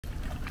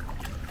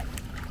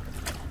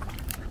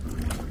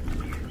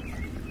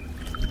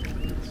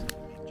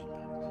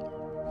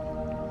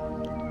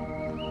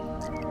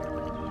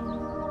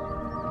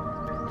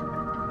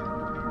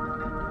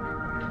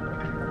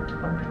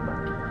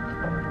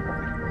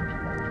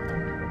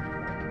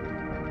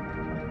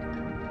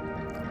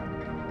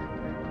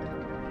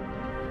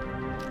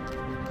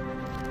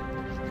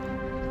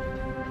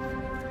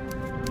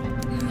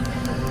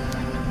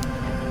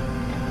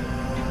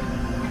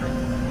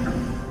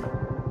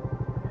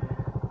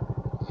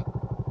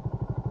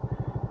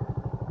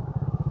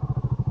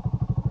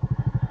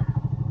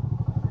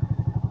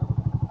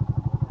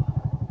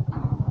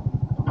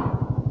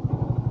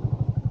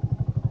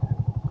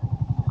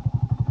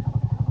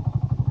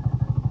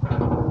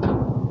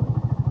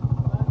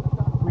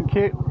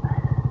Thank you.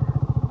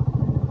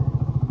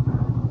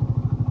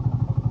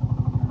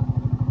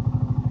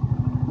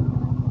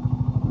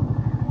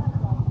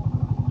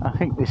 I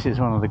think this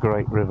is one of the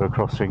great river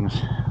crossings.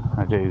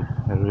 I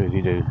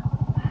really do.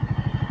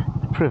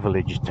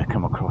 Privileged to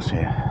come across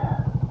here.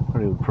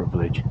 Real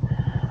privilege.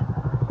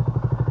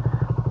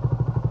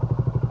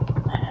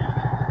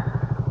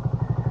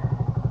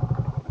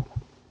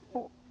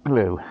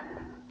 Hello.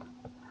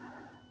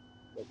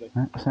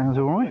 That sounds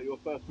alright. You're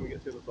first when we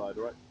get to the other side,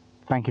 alright?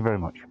 Thank you very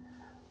much.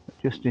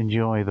 Just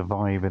enjoy the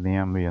vibe and the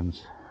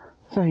ambience.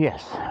 So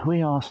yes,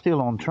 we are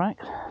still on track.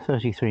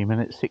 33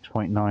 minutes,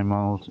 6.9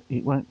 miles.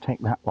 It won't take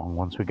that long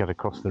once we get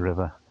across the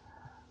river.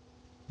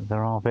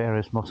 There are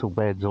various mussel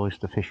beds,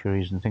 oyster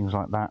fisheries and things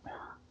like that.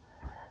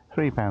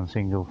 £3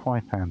 single,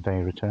 £5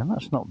 day return.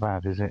 That's not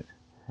bad, is it?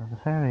 The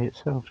ferry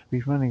itself has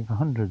been running for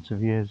hundreds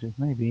of years,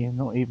 maybe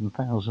not even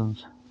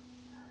thousands.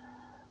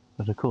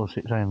 But of course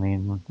it's only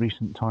in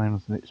recent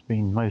times that it's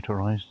been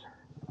motorised.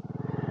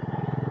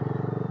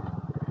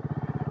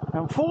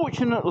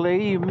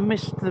 Unfortunately, you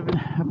missed the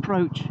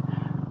approach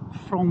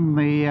from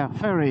the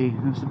ferry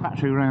as the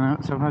battery ran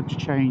out, so I had to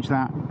change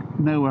that.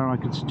 Nowhere I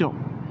could stop.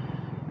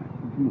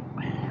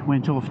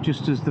 Went off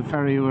just as the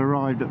ferry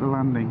arrived at the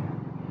landing.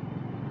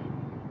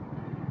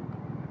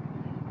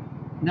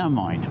 Never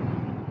mind.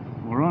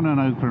 We're on an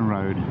open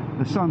road.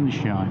 The sun's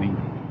shining.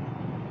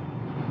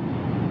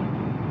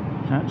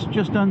 So it's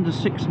just under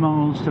 6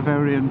 miles to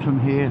Veryan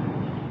from here.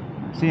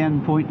 That's the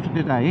end point for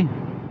today.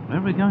 Where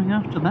are we going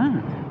after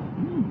that?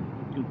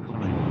 Good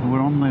colour. We're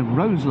on the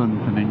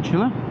Roseland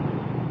Peninsula,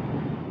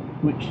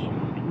 which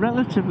is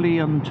relatively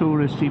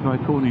untouristy by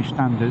Cornish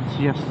standards.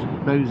 Yes,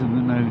 those in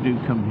the know do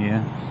come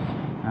here,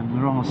 and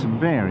there are some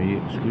very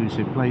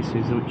exclusive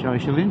places which I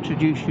shall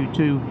introduce you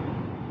to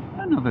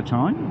another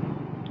time.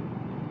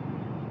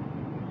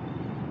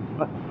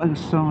 But both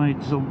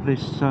sides of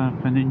this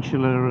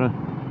peninsula are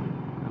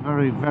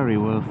very, very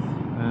worth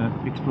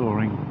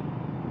exploring.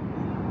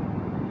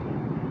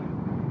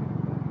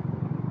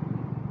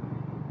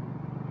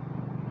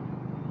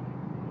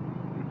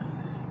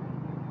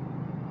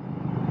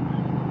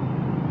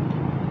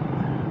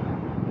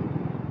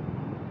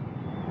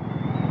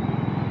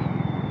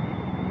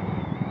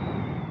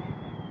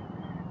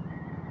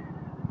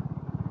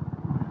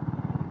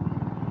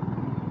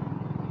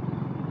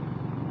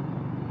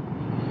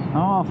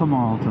 Half a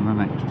mile to the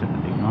next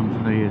turning onto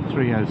the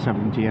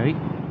 3078,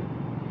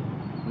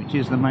 which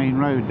is the main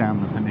road down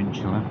the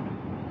peninsula.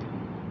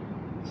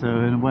 So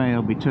in a way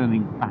I'll be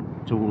turning back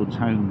towards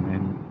home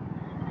then.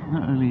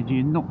 Not only do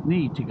you not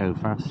need to go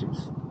fast,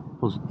 it's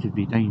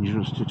positively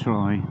dangerous to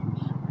try.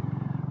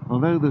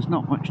 Although there's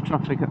not much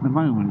traffic at the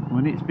moment,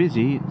 when it's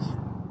busy, it's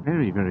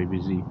very, very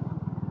busy.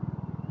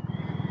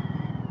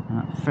 And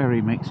that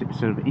ferry makes it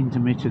sort of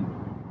intermittent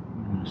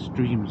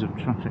streams of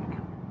traffic.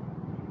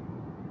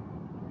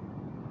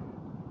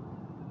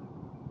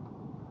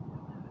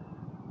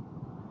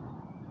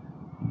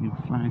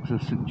 Flags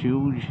of St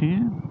George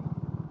here.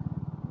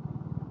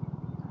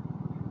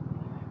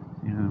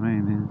 You know what I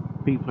mean?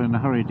 People are in a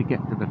hurry to get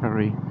to the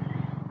ferry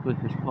quick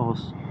as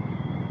possible.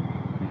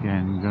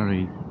 Again,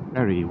 very,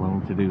 very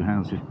well-to-do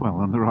houses. Well,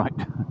 on the right,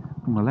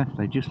 on the left,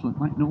 they just look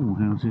like normal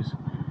houses.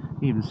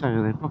 Even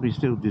so, they're probably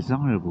still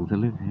desirable to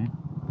live here.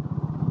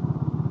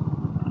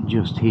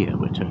 Just here,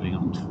 we're turning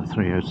on to the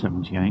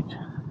 3078.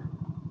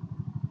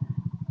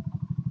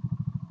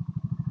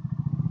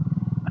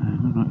 I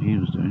don't know what he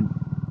was doing.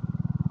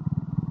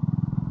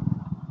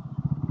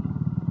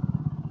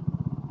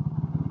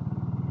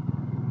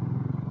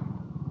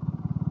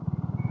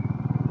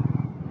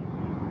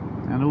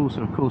 And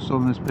also, of course,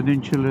 on this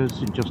peninsula,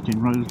 just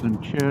in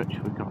Roseland Church,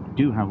 we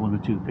do have one or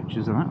two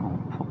pictures of that. I'll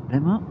pop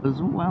them up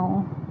as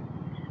well.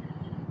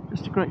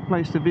 Just a great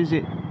place to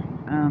visit,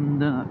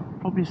 and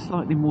probably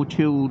slightly more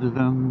chilled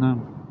than the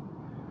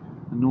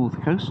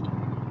north coast.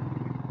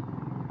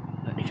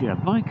 But if you're a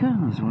biker,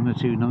 there's one or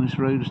two nice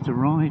roads to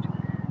ride,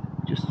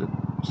 just at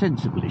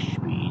sensible-ish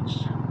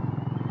speeds.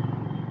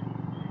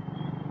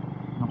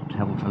 Not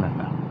hell for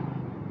leather.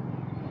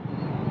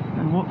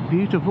 And what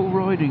beautiful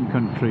riding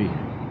country!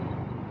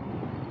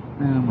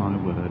 Oh my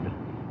word.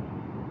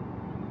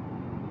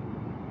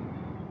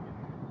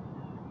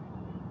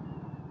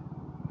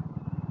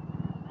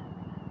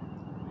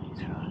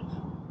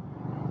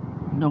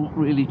 Not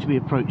really to be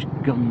approached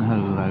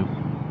gung-ho though.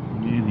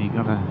 You really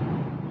gotta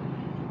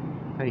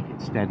take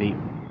it steady,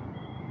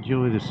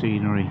 enjoy the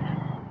scenery,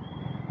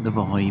 the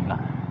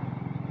vibe.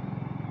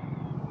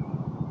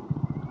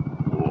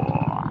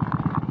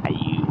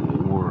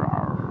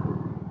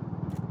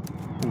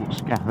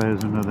 Portscatho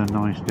is another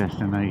nice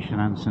destination,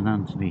 and St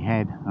Anthony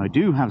Head. I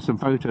do have some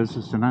photos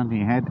of St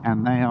Anthony Head,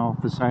 and they are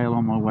for sale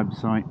on my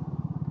website.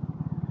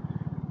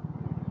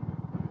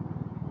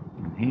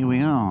 Here we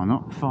are,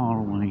 not far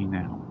away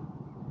now.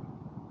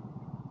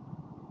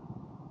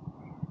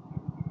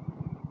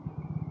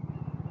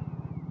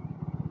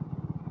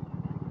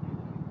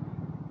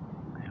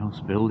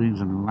 House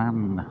buildings and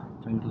land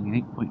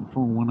totaling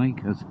 8.41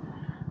 acres.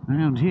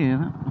 Around here,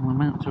 that will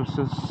amount to a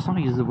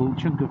sizable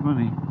chunk of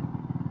money.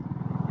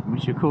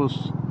 which of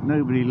course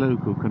nobody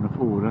local can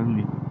afford,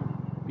 only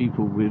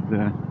people with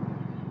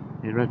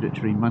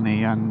hereditary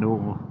money and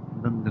or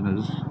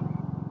Londoners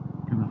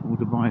can afford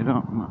to buy it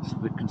up, and that's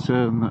the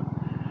concern that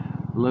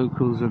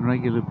locals and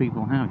regular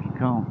people have. You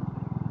can't,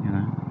 you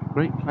know,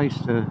 great place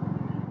to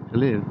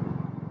live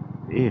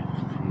if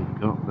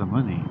you've got the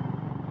money.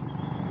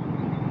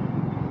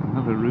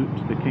 Another route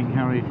to the King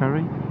Harry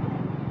Ferry.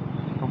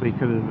 Probably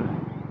could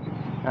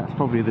have, that's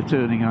probably the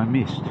turning I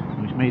missed,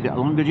 which made it a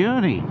longer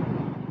journey.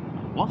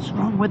 What's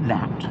wrong with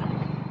that?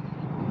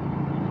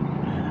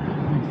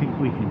 I think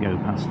we can go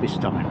past this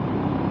time.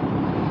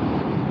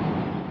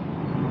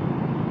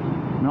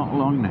 Not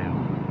long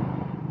now.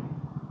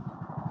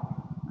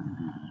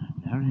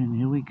 Veryan,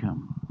 here we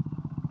come.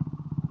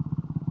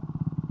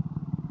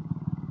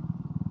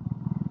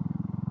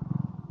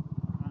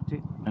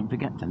 Don't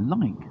forget to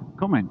like,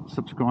 comment,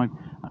 subscribe.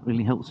 That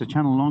really helps the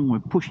channel along. We're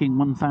pushing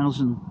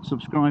 1,000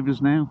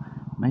 subscribers now.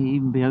 May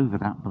even be over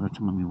that by the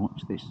time we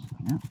watch this.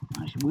 Yeah,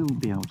 actually, we'll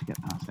be able to get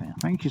past there.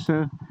 Thank you,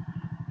 sir.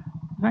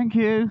 Thank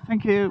you.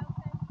 Thank you.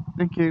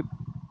 Thank you.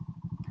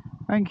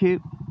 Thank you.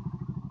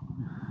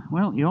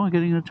 Well, you are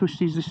getting the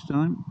twisties this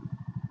time.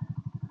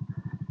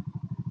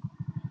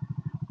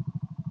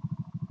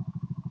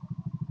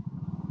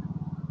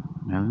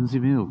 Melonsy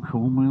Mill,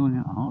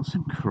 Cornwall, Arts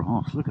and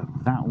Crafts. Look at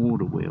that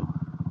water wheel.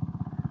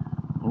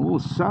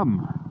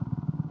 Awesome.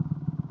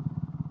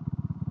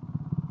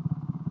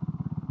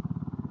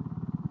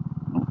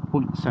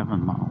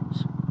 0.7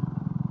 miles.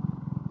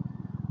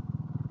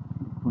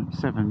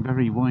 0.7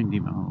 very windy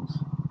miles.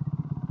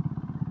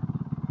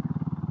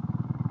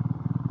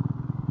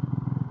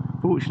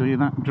 Fortunately,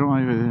 that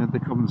driver had the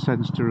common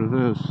sense to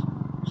reverse.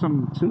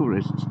 Some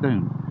tourists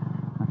don't.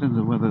 I don't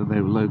know whether they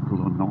were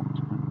local or not,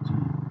 but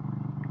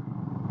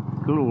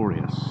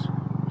glorious.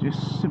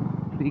 Just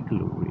simply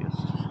glorious.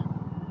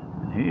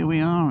 And here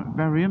we are at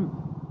Veryan.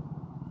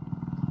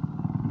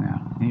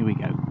 Now, here we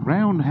go.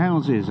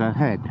 Roundhouses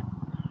ahead.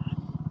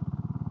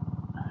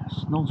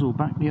 Snozzle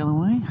back the other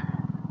way.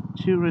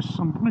 Tourists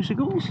on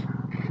bicycles.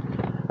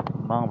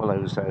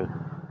 Marveloso.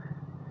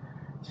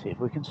 See if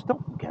we can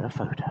stop and get a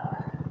photo.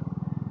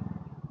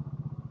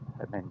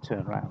 And then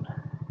turn around.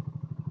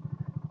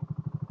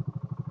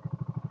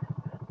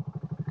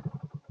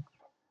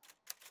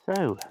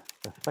 So,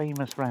 the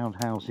famous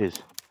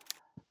roundhouses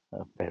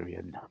of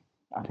Veryan.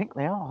 I think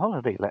they are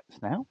holiday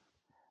lets now.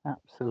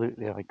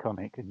 Absolutely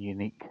iconic and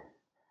unique.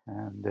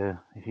 And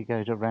if you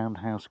go to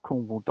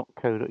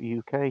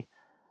roundhousecornwall.co.uk,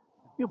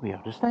 you'll be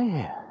able to stay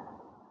here.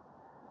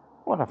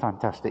 What a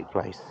fantastic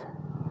place.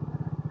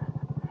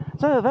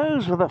 So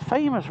those were the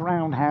famous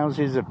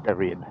roundhouses of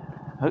Veryan.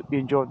 Hope you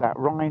enjoyed that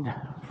ride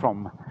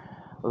from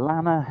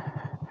Lanna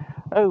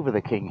over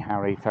the King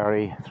Harry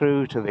Ferry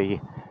through to the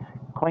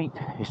quaint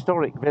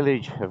historic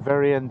village of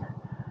Veryan,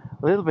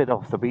 a little bit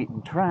off the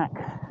beaten track,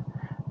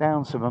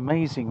 down some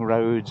amazing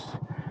roads,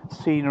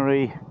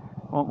 scenery.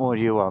 What more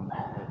do you want?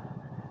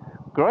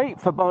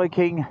 Great for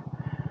biking,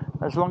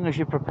 as long as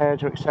you're prepared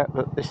to accept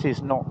that this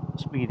is not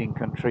speeding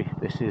country,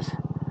 this is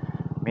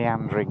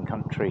meandering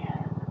country.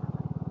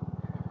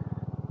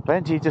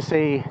 Plenty to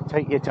see,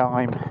 take your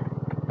time,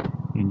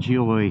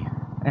 enjoy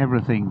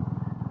everything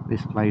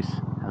this place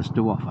has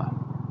to offer.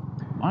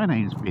 My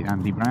name's been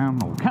Andy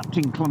Brown, or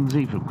Captain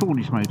Clumsy from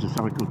Cornish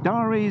Motorcycle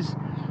Diaries.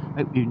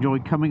 Hope you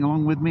enjoyed coming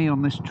along with me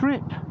on this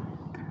trip.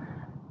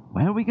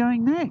 Where are we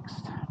going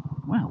next?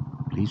 Well,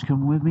 please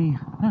come with me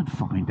and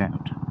find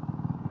out.